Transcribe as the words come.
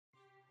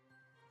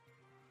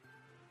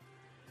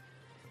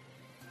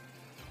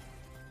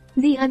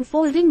The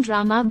unfolding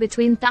drama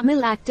between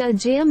Tamil actor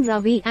Jayam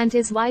Ravi and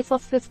his wife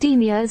of 15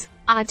 years,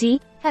 Aarti,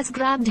 has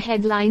grabbed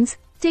headlines,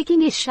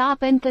 taking a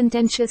sharp and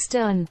contentious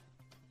turn.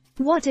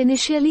 What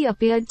initially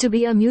appeared to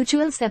be a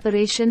mutual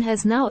separation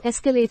has now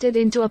escalated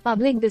into a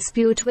public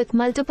dispute with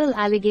multiple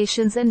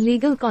allegations and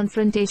legal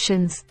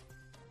confrontations.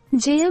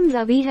 Jayam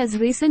Ravi has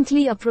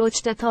recently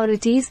approached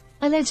authorities,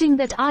 alleging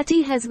that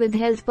Aarti has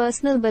withheld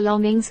personal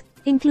belongings,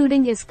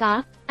 including his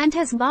car, and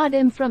has barred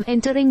him from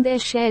entering their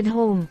shared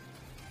home.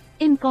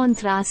 In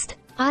contrast,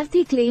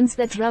 Aarti claims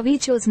that Ravi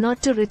chose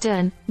not to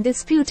return,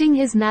 disputing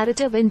his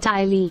narrative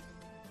entirely.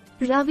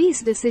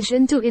 Ravi's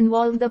decision to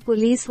involve the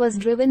police was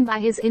driven by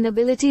his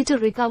inability to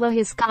recover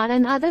his car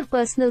and other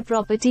personal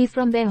property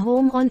from their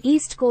home on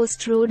East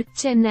Coast Road,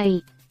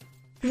 Chennai.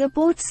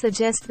 Reports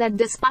suggest that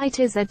despite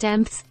his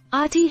attempts,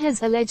 Aarti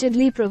has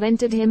allegedly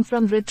prevented him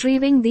from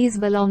retrieving these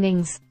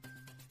belongings.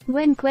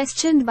 When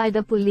questioned by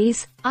the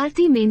police,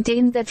 Aarti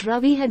maintained that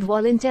Ravi had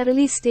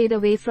voluntarily stayed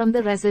away from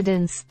the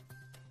residence.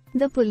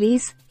 The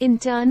police, in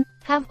turn,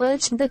 have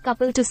urged the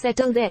couple to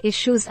settle their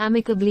issues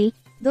amicably,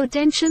 though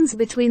tensions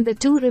between the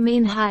two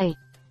remain high.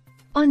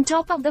 On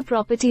top of the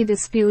property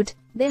dispute,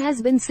 there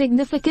has been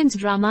significant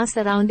drama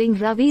surrounding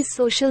Ravi's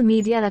social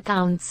media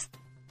accounts.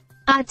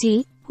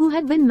 Aarti, who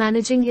had been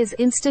managing his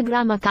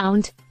Instagram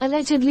account,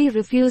 allegedly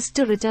refused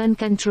to return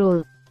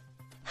control.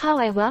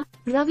 However,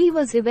 Ravi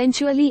was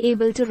eventually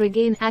able to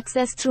regain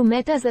access through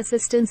Meta's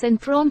assistance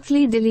and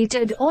promptly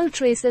deleted all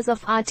traces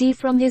of Aarti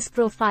from his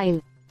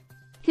profile.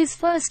 His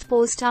first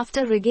post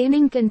after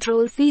regaining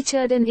control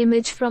featured an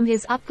image from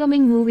his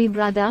upcoming movie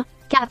Brother,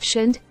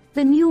 captioned,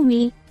 "The New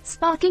Me,"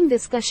 sparking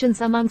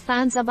discussions among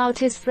fans about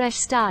his fresh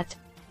start.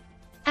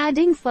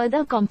 Adding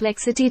further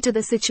complexity to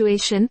the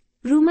situation,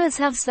 rumors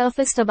have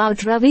surfaced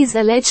about Ravi's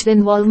alleged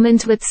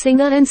involvement with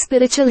singer and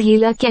spiritual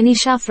healer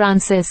Kenisha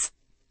Francis.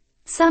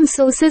 Some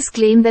sources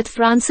claim that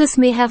Francis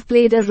may have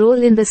played a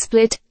role in the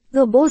split,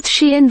 though both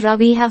she and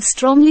Ravi have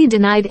strongly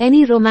denied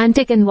any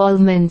romantic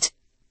involvement.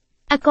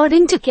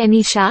 According to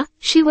Kenisha,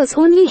 she was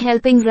only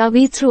helping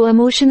Ravi through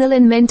emotional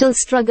and mental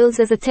struggles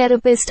as a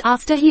therapist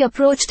after he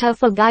approached her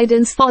for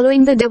guidance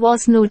following the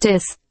divorce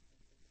notice.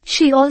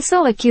 She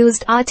also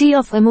accused Aarti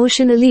of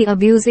emotionally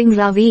abusing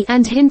Ravi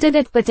and hinted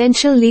at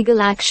potential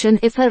legal action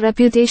if her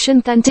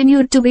reputation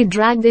continued to be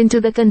dragged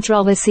into the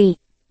controversy.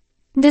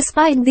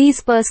 Despite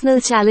these personal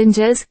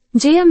challenges,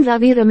 Jayam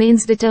Ravi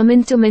remains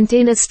determined to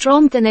maintain a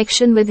strong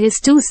connection with his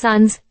two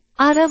sons,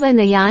 Arav and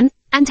Ayan,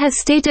 and has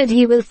stated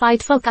he will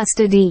fight for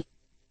custody.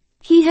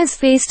 He has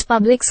faced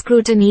public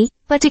scrutiny,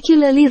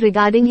 particularly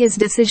regarding his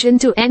decision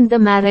to end the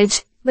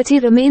marriage, but he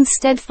remains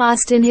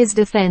steadfast in his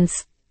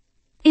defense.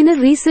 In a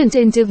recent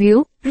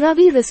interview,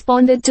 Ravi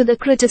responded to the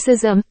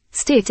criticism,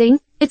 stating,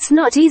 "It's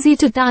not easy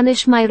to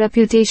tarnish my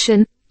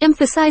reputation,"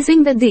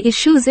 emphasizing that the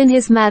issues in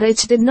his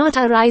marriage did not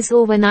arise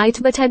overnight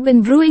but had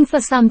been brewing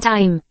for some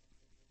time.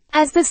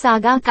 As the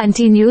saga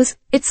continues,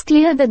 it's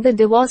clear that the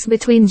divorce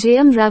between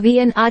Jayam Ravi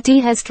and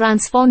Aarti has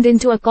transformed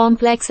into a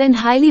complex and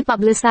highly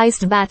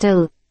publicized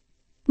battle.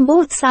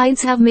 Both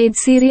sides have made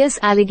serious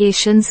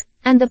allegations,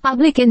 and the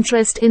public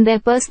interest in their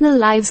personal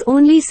lives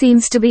only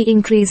seems to be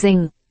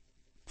increasing.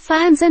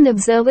 Fans and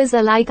observers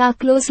alike are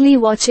closely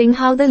watching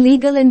how the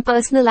legal and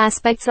personal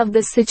aspects of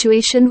this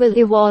situation will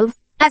evolve,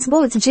 as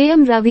both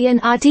Jayam Ravi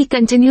and Aarti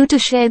continue to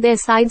share their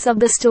sides of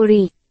the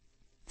story.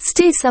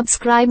 Stay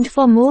subscribed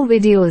for more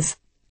videos.